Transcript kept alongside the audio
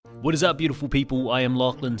What is up, beautiful people? I am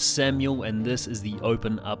Lachlan Samuel, and this is the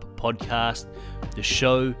Open Up Podcast, the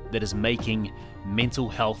show that is making mental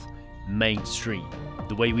health mainstream.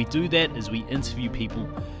 The way we do that is we interview people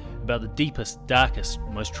about the deepest, darkest,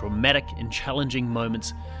 most traumatic and challenging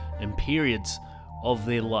moments and periods of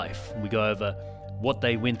their life. We go over what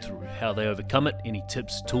they went through, how they overcome it, any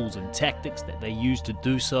tips, tools and tactics that they use to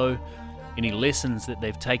do so, any lessons that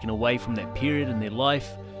they've taken away from that period in their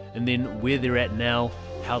life, and then where they're at now,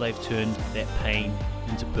 how they've turned that pain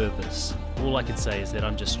into purpose. All I can say is that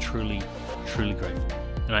I'm just truly, truly grateful.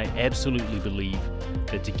 And I absolutely believe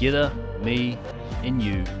that together, me and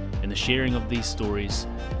you, and the sharing of these stories,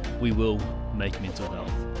 we will make mental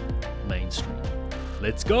health mainstream.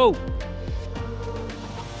 Let's go!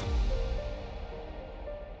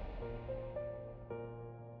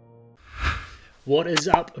 What is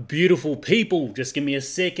up, beautiful people? Just give me a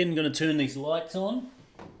second. I'm going to turn these lights on.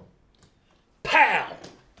 Pow!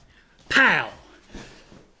 Pow!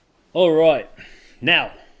 All right.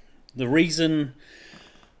 Now, the reason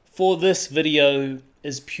for this video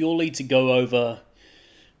is purely to go over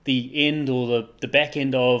the end or the back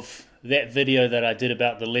end of that video that I did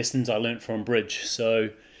about the lessons I learned from Bridge.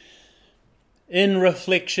 So, in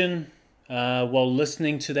reflection, while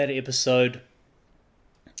listening to that episode,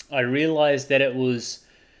 I realized that it was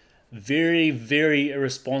very, very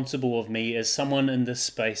irresponsible of me as someone in this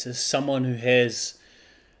space, as someone who has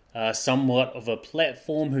somewhat of a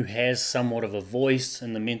platform, who has somewhat of a voice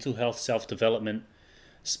in the mental health self-development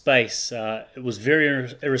space. It was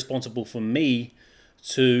very irresponsible for me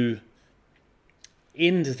to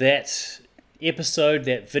end that episode,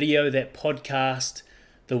 that video, that podcast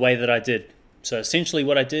the way that I did. So essentially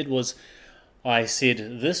what I did was I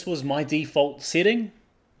said this was my default setting.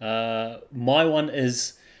 My one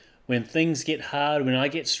is when things get hard, when I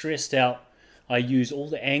get stressed out, I use all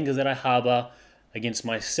the anger that I harbor against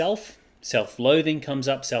myself. Self-loathing comes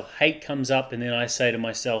up, self-hate comes up, and then I say to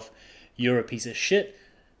myself, you're a piece of shit.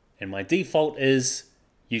 And my default is,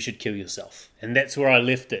 you should kill yourself. And that's where I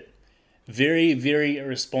left it. Very, very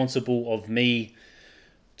irresponsible of me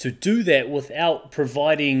to do that without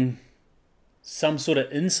providing some sort of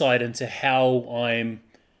insight into how I'm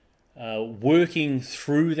working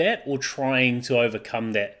through that or trying to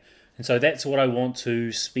overcome that. And so that's what I want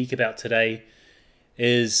to speak about today,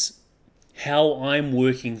 is how I'm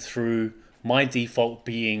working through my default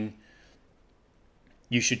being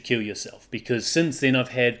you should kill yourself. Because since then I've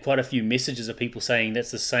had quite a few messages of people saying that's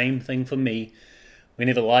the same thing for me.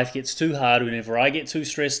 Whenever life gets too hard, whenever I get too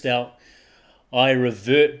stressed out, I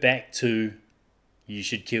revert back to you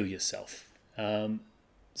should kill yourself.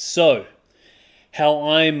 So how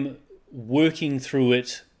I'm working through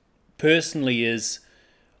it personally is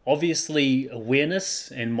obviously awareness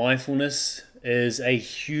and mindfulness is a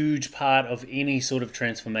huge part of any sort of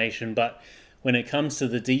transformation. But when it comes to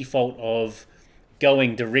the default of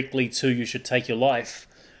going directly to you should take your life,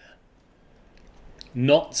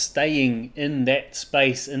 not staying in that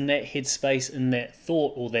space, in that headspace, in that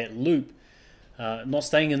thought or that loop, not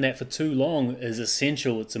staying in that for too long is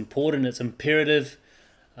essential. It's important, it's imperative,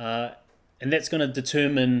 and that's going to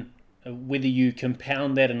determine whether you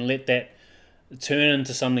compound that and let that turn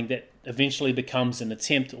into something that eventually becomes an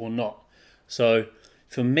attempt or not. So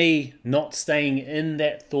for me, not staying in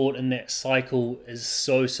that thought, in that cycle is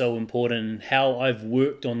so, so important. And how I've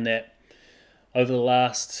worked on that over the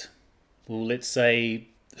last, well, let's say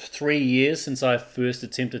 3 years since I first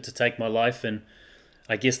attempted to take my life, and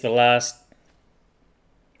I guess the last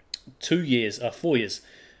 4 years,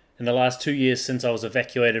 in the last 2 years since I was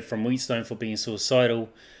evacuated from Wheatstone for being suicidal,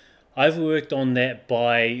 I've worked on that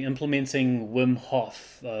by implementing Wim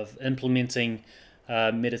Hof, of implementing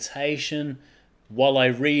meditation, while I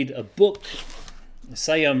read a book.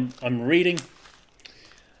 Say I'm reading,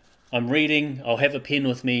 I'll have a pen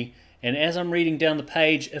with me, and as I'm reading down the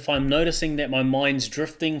page, if I'm noticing that my mind's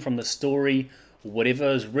drifting from the story or whatever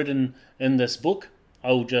is written in this book,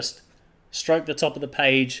 I'll just stroke the top of the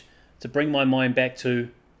page to bring my mind back to,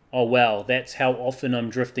 oh wow, that's how often I'm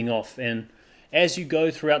drifting off. And as you go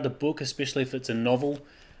throughout the book, especially if it's a novel,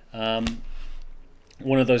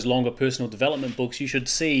 one of those longer personal development books, you should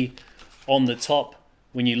see on the top,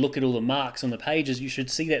 when you look at all the marks on the pages, you should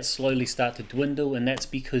see that slowly start to dwindle, and that's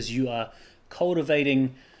because you are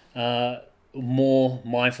cultivating more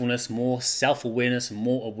mindfulness, more self-awareness, and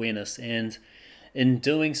more awareness. And in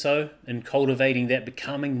doing so, in cultivating that,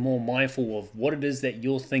 becoming more mindful of what it is that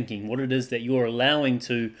you're thinking, what it is that you're allowing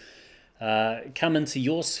to come into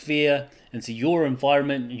your sphere, into your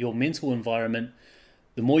environment, your mental environment,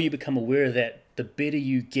 the more you become aware of that, the better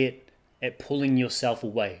you get at pulling yourself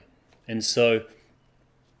away. And so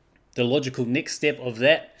the logical next step of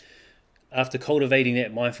that, after cultivating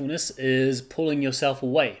that mindfulness, is pulling yourself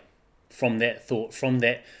away from that thought, from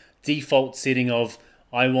that default setting of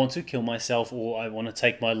I want to kill myself or I want to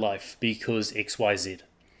take my life because XYZ.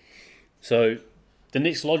 So the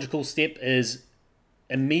next logical step is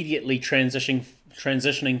immediately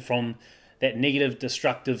transitioning from that negative,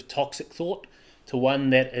 destructive, toxic thought to one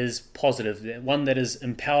that is positive, one that is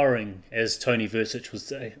empowering, as Tony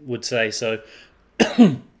Versich would say. So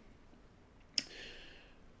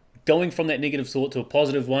going from that negative thought to a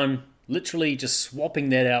positive one, literally just swapping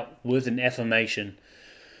that out with an affirmation.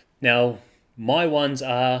 Now, my ones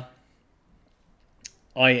are,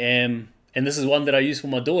 I am, and this is one that I use for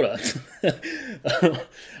my daughter.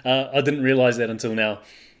 I didn't realize that until now.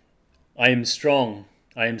 I am strong.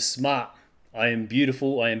 I am smart. I am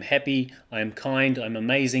beautiful. I am happy. I am kind. I'm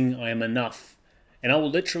amazing. I am enough. And I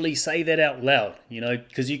will literally say that out loud,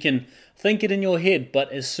 because you can think it in your head,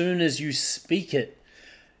 but as soon as you speak it,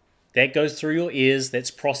 that goes through your ears,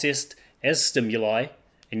 that's processed as stimuli,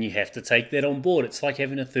 and you have to take that on board. It's like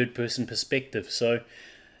having a third-person perspective. So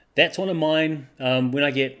that's one of mine. When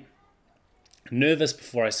I get nervous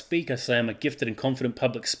before I speak, I say I'm a gifted and confident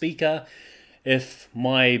public speaker. If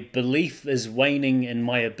my belief is waning in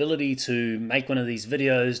my ability to make one of these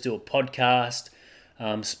videos, do a podcast,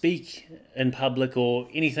 speak in public, or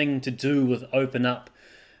anything to do with open up,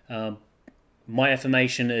 my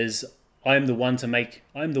affirmation is I'm the one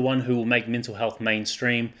who will make mental health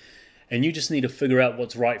mainstream, and you just need to figure out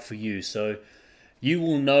what's right for you. So you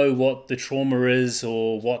will know what the trauma is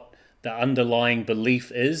or what the underlying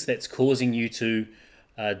belief is that's causing you to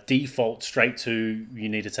default straight to you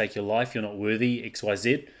need to take your life, you're not worthy,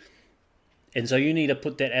 XYZ. And so you need to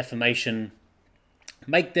put that affirmation,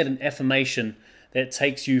 make that an affirmation that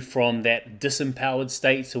takes you from that disempowered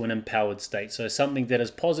state to an empowered state. So something that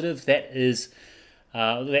is positive, that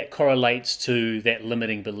correlates to that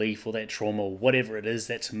limiting belief or that trauma or whatever it is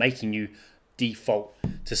that's making you default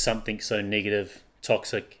to something so negative,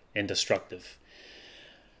 toxic, and destructive.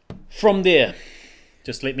 From there,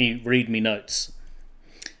 just let me read me notes.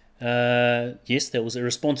 Yes, that was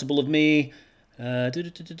irresponsible of me. Now,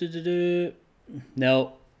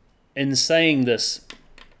 in saying this,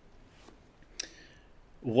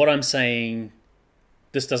 what I'm saying,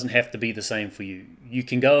 this doesn't have to be the same for you. You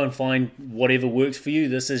can go and find whatever works for you.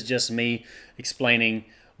 This is just me explaining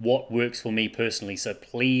what works for me personally. So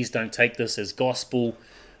please don't take this as gospel.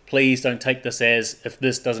 Please don't take this as, if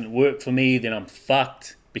this doesn't work for me, then I'm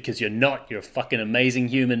fucked. Because you're not. You're a fucking amazing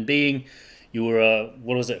human being. You were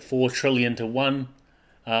 4 trillion to 1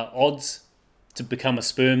 odds to become a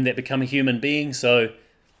sperm that become a human being. So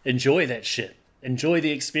enjoy that shit. Enjoy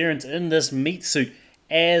the experience in this meat suit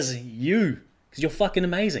as you. Because you're fucking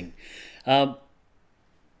amazing. But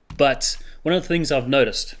one of the things I've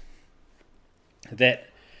noticed that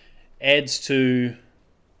adds to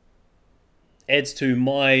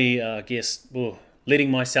my,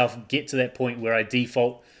 letting myself get to that point where I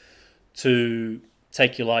default to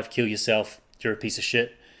take your life, kill yourself, you're a piece of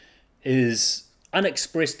shit, is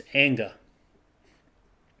unexpressed anger.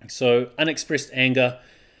 So unexpressed anger,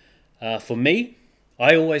 for me,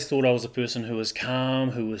 I always thought I was a person who was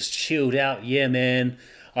calm, who was chilled out. Yeah, man,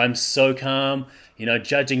 I'm so calm.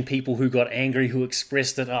 Judging people who got angry, who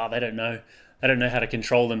expressed it. They don't know how to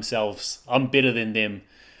control themselves. I'm better than them.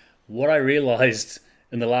 What I realized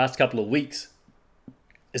in the last couple of weeks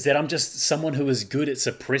is that I'm just someone who is good at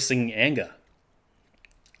suppressing anger,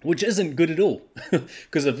 which isn't good at all.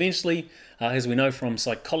 Because eventually, as we know from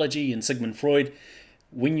psychology and Sigmund Freud,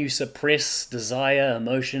 when you suppress desire,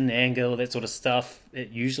 emotion, anger, all that sort of stuff,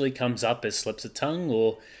 it usually comes up as slips of tongue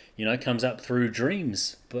or, comes up through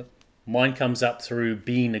dreams. But mine comes up through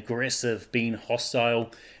being aggressive, being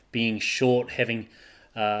hostile, being short, having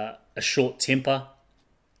a short temper.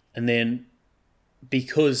 And then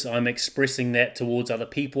because I'm expressing that towards other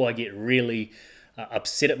people, I get really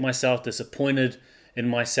upset at myself, disappointed in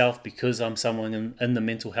myself because I'm someone in the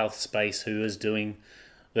mental health space who is doing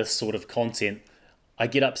this sort of content. I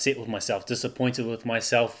get upset with myself, disappointed with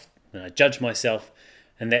myself, and I judge myself,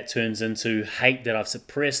 and that turns into hate that I've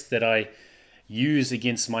suppressed, that I use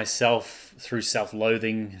against myself through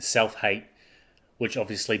self-loathing, self-hate, which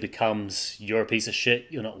obviously becomes, you're a piece of shit,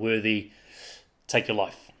 you're not worthy, take your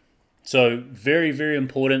life. So very, very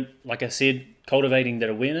important, like I said, cultivating that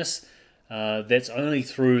awareness. That's only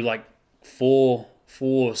through like four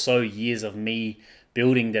or so years of me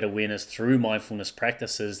building that awareness through mindfulness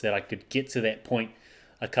practices that I could get to that point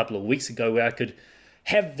a couple of weeks ago where I could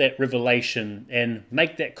have that revelation and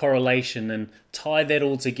make that correlation and tie that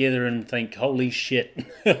all together and think, holy shit,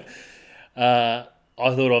 I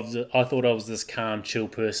I thought I was this calm, chill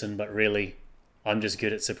person, but really, I'm just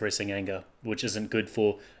good at suppressing anger, which isn't good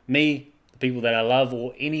for me, the people that I love,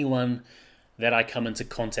 or anyone that I come into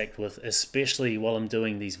contact with, especially while I'm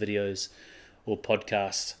doing these videos or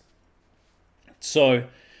podcasts. So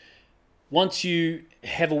once you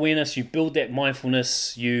have awareness, you build that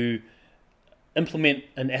mindfulness, you implement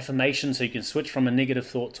an affirmation so you can switch from a negative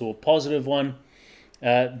thought to a positive one,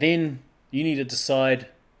 then you need to decide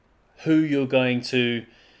who you're going to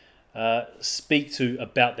speak to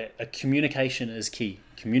about that. Communication is key.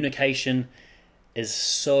 Communication is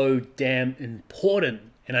so damn important.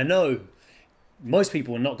 And I know most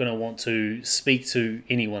people are not going to want to speak to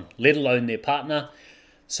anyone, let alone their partner.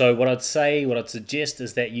 So what I'd suggest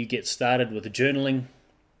is that you get started with journaling.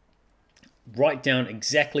 Write down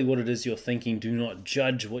exactly what it is you're thinking. Do not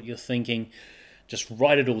judge what you're thinking. Just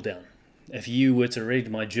write it all down. If you were to read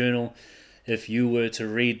my journal, if you were to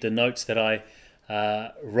read the notes that I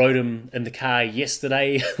wrote them in the car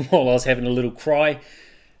yesterday while I was having a little cry,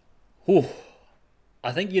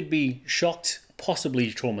 I think you'd be shocked,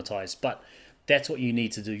 possibly traumatized, but that's what you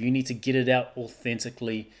need to do. You need to get it out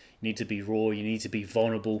authentically. You need to be raw. You need to be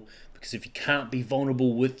vulnerable, because if you can't be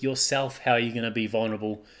vulnerable with yourself, how are you going to be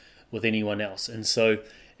vulnerable with anyone else? And so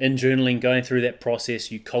in journaling, going through that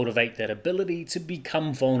process, you cultivate that ability to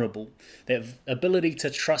become vulnerable, that ability to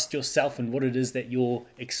trust yourself and what it is that you're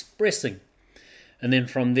expressing. And then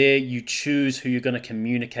from there, you choose who you're going to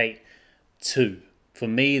communicate to. For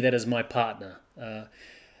me, that is my partner.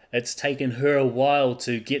 It's taken her a while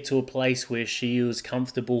to get to a place where she was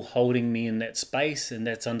comfortable holding me in that space, and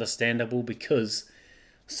that's understandable, because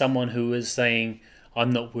someone who is saying,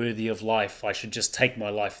 I'm not worthy of life, I should just take my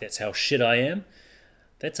life, that's how shit I am,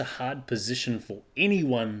 that's a hard position for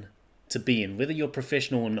anyone to be in, whether you're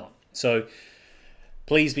professional or not. So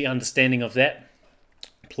please be understanding of that.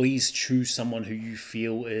 Please choose someone who you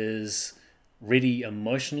feel is ready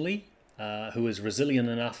emotionally, who is resilient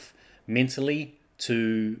enough mentally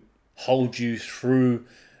to hold you through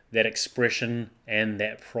that expression and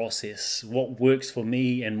that process. What works for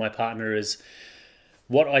me and my partner is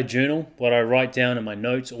what I journal, what I write down in my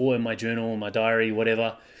notes or in my journal or my diary,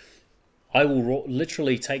 whatever. I will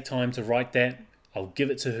literally take time to write that. I'll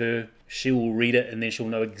give it to her. She will read it, and then she'll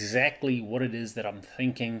know exactly what it is that I'm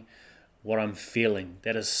thinking, what I'm feeling.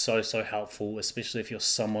 That is so, so helpful, especially if you're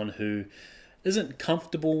someone who isn't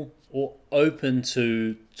comfortable or open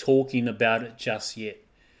to talking about it just yet.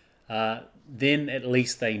 Then at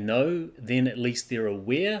least they know, then at least they're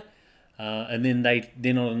aware, and then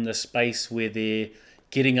they're not in the space where they're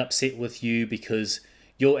getting upset with you because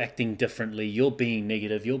you're acting differently, you're being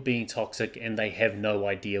negative, you're being toxic, and they have no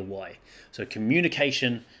idea why. So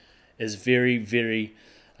communication is very, very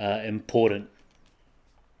important.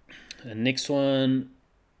 And next one,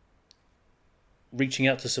 reaching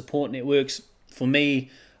out to support networks. For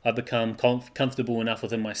me, I've become comfortable enough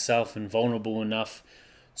within myself and vulnerable enough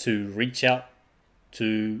to reach out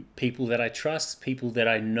to people that I trust, people that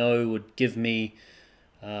I know would give me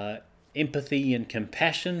empathy and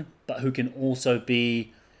compassion, but who can also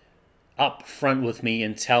be upfront with me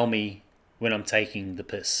and tell me when I'm taking the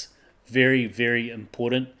piss. Very, very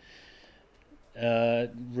important.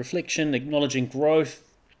 Reflection, acknowledging growth.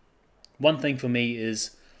 One thing for me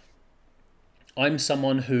is I'm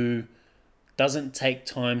someone who doesn't take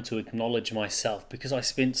time to acknowledge myself, because I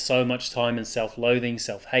spent so much time in self-loathing,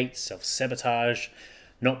 self-hate, self-sabotage,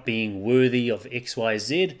 not being worthy of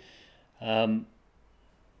XYZ.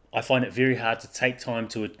 I find it very hard to take time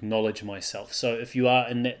to acknowledge myself. So if you are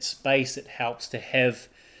in that space, it helps to have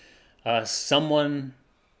someone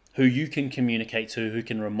who you can communicate to, who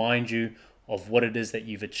can remind you of what it is that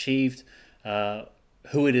you've achieved,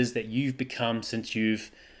 who it is that you've become since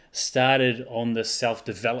you've started on this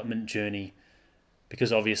self-development journey.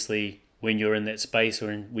 Because obviously when you're in that space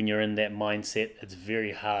or when you're in that mindset, it's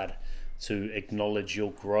very hard to acknowledge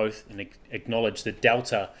your growth and acknowledge the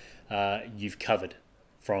delta you've covered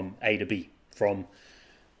from A to B, from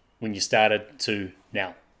when you started to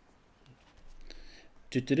now.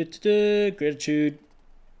 Gratitude.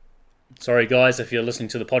 Sorry guys, if you're listening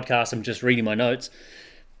to the podcast, I'm just reading my notes.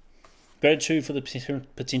 Gratitude for the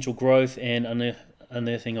potential growth and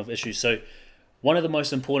unearthing of issues. So one of the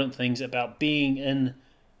most important things about being in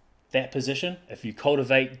that position, if you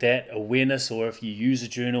cultivate that awareness, or if you use a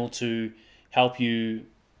journal to help you,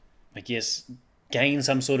 I guess, gain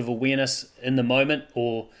some sort of awareness in the moment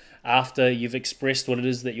or after you've expressed what it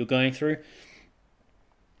is that you're going through,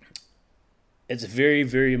 it's very,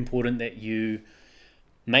 very important that you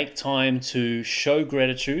make time to show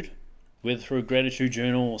gratitude, whether through a gratitude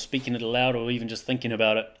journal or speaking it aloud or even just thinking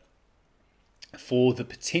about it. for the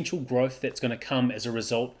potential growth that's going to come as a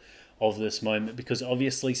result of this moment, because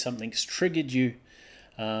obviously something's triggered you,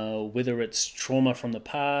 whether it's trauma from the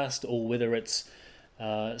past or whether it's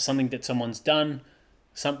something that someone's done.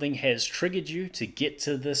 Something has triggered you to get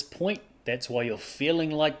to this point. That's why you're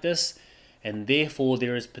feeling like this, and therefore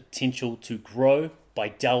there is potential to grow by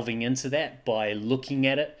delving into that, by looking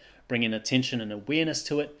at it, bringing attention and awareness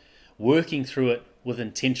to it, working through it with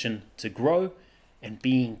intention to grow, and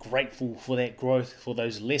being grateful for that growth, for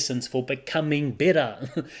those lessons, for becoming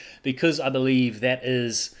better. Because I believe that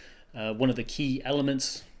is one of the key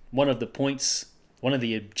elements, one of the points, one of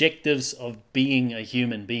the objectives of being a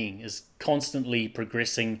human being is constantly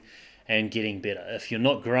progressing and getting better. If you're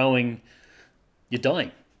not growing, you're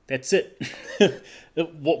dying. That's it.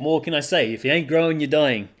 What more can I say? If you ain't growing, you're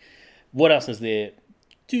dying. What else is there?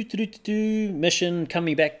 Mission,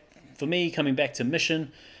 coming back to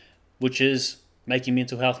mission, which is making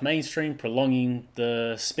mental health mainstream, prolonging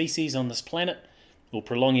the species on this planet, or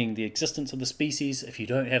prolonging the existence of the species. If you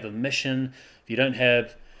don't have a mission, if you don't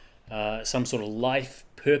have some sort of life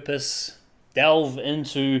purpose, delve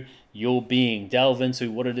into your being, delve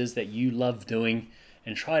into what it is that you love doing,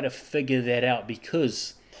 and try to figure that out.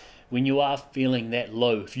 Because when you are feeling that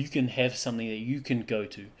low, if you can have something that you can go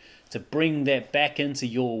to bring that back into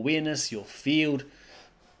your awareness, your field,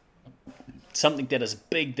 something that is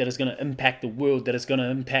big, that is going to impact the world, that is going to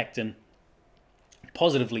impact and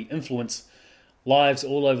positively influence lives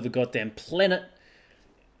all over the goddamn planet,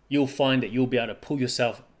 you'll find that you'll be able to pull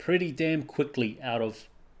yourself pretty damn quickly out of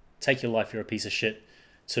take your life, you're a piece of shit,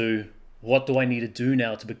 to what do I need to do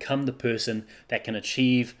now to become the person that can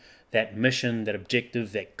achieve that mission, that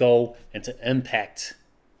objective, that goal, and to impact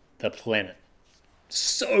the planet.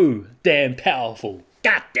 So damn powerful.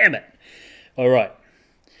 God damn it. All right.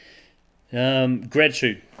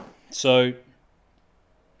 Gratitude. So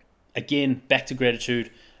again, back to gratitude,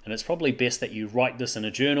 and it's probably best that you write this in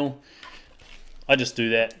a journal. I just do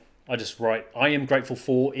that. I just write, I am grateful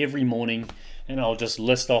for every morning, and I'll just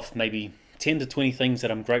list off maybe 10 to 20 things that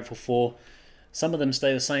I'm grateful for. Some of them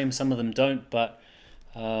stay the same, some of them don't, but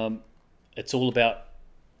it's all about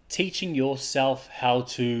teaching yourself how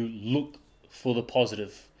to look for the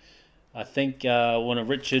positive. I think one of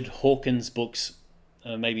Richard Hawkins' books,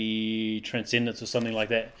 maybe Transcendence or something like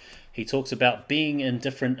that, he talks about being in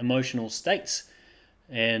different emotional states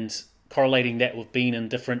and correlating that with being in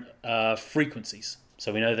different frequencies.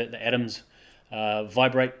 So we know that the atoms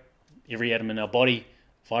vibrate. Every atom in our body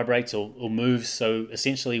vibrates or moves. So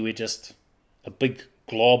essentially we're just a big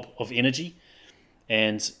glob of energy.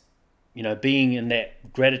 And, you know, being in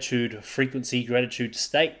that gratitude frequency, gratitude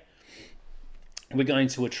state, we're going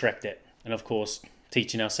to attract that. And of course,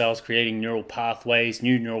 teaching ourselves, creating new neural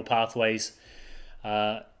pathways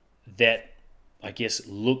that, I guess,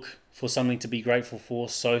 look for something to be grateful for,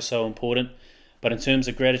 so important. But in terms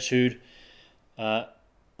of gratitude, on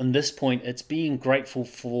this point, it's being grateful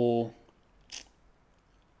for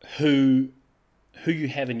who you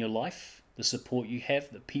have in your life, the support you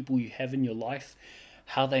have, the people you have in your life,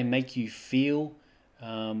 how they make you feel,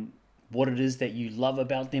 what it is that you love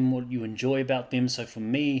about them, what you enjoy about them. So for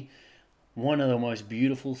me, one of the most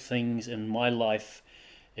beautiful things in my life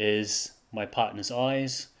is my partner's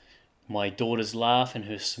eyes, my daughter's laugh and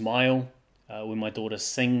her smile, when my daughter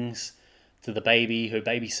sings to the baby, her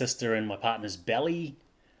baby sister in my partner's belly,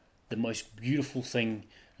 the most beautiful thing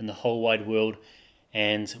in the whole wide world.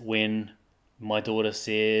 And when my daughter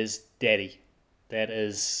says, "Daddy,"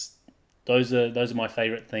 those are my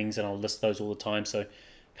favorite things, and I'll list those all the time. So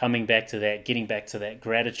coming back to that, getting back to that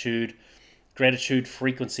gratitude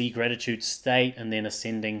frequency, gratitude state, and then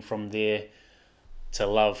ascending from there to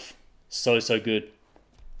love. So good.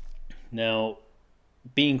 Now,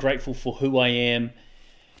 being grateful for who I am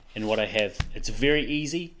and what I have. It's very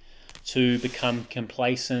easy to become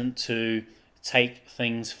complacent, to take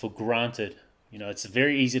things for granted. You know, it's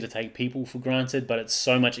very easy to take people for granted, but it's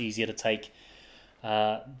so much easier to take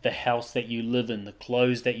the house that you live in, the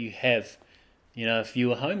clothes that you have. You know, if you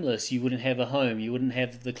were homeless, you wouldn't have a home, you wouldn't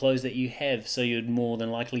have the clothes that you have, so you'd more than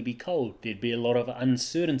likely be cold. There'd be a lot of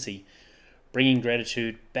uncertainty. Bringing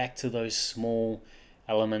gratitude back to those small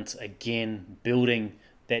elements, again, building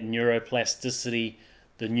that neuroplasticity,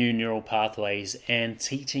 the new neural pathways, and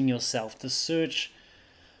teaching yourself to search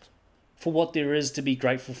for what there is to be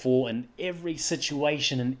grateful for in every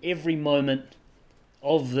situation, in every moment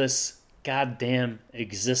of this goddamn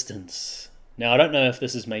existence. Now, I don't know if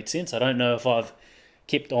this has made sense. I don't know if I've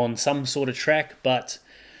kept on some sort of track, but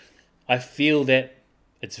I feel that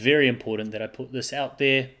it's very important that I put this out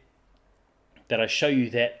there, that I show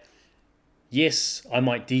you that, yes, I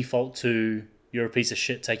might default to, "You're a piece of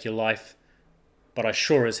shit, take your life." but I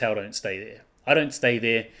sure as hell don't stay there. I don't stay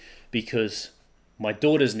there because my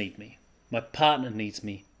daughters need me. My partner needs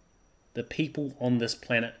me. The people on this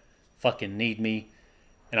planet fucking need me.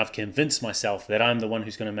 And I've convinced myself that I'm the one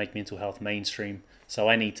who's going to make mental health mainstream. So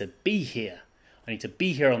I need to be here. I need to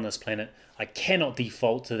be here on this planet. I cannot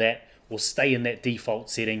default to that or stay in that default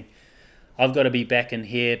setting. I've got to be back in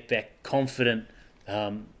here, back confident,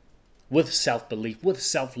 with self-belief, with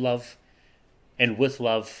self-love, and with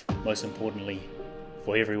love, most importantly,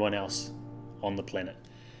 for everyone else on the planet.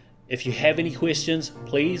 If you have any questions,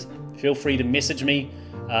 please feel free to message me.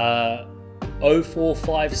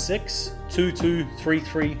 0456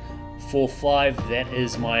 223345. That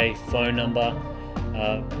is my phone number.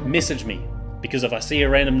 Message me, because if I see a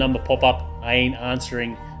random number pop up, I ain't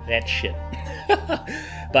answering that shit.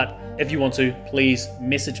 But if you want to, please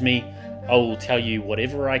message me. I will tell you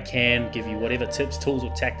whatever I can, give you whatever tips, tools,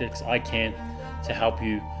 or tactics I can to help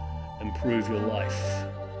you improve your life.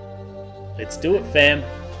 Let's do it, fam.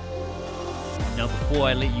 Now, before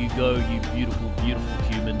I let you go, you beautiful, beautiful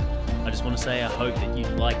human, I just want to say I hope that you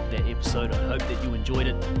liked that episode. I hope that you enjoyed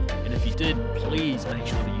it. And if you did, please make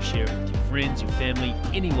sure that you share it with your friends, your family,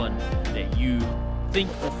 anyone that you think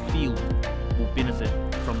or feel will benefit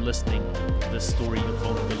from listening to this story of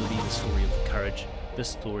vulnerability, this story of courage, this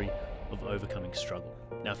story of overcoming struggle.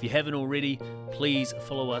 Now, if you haven't already, please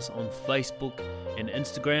follow us on Facebook and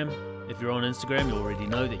Instagram. If you're on Instagram, you already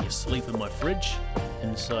know that you sleep in my fridge.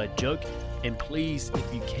 Inside joke. And please,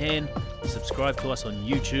 if you can, subscribe to us on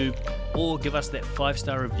YouTube or give us that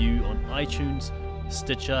 5-star review on iTunes,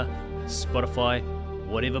 Stitcher, Spotify,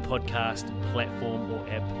 whatever podcast platform or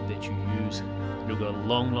app that you use. It'll go a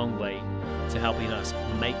long, long way to helping us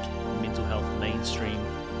make mental health mainstream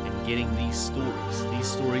and getting these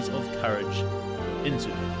stories of courage into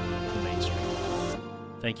the mainstream.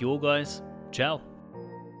 Thank you all, guys. Ciao.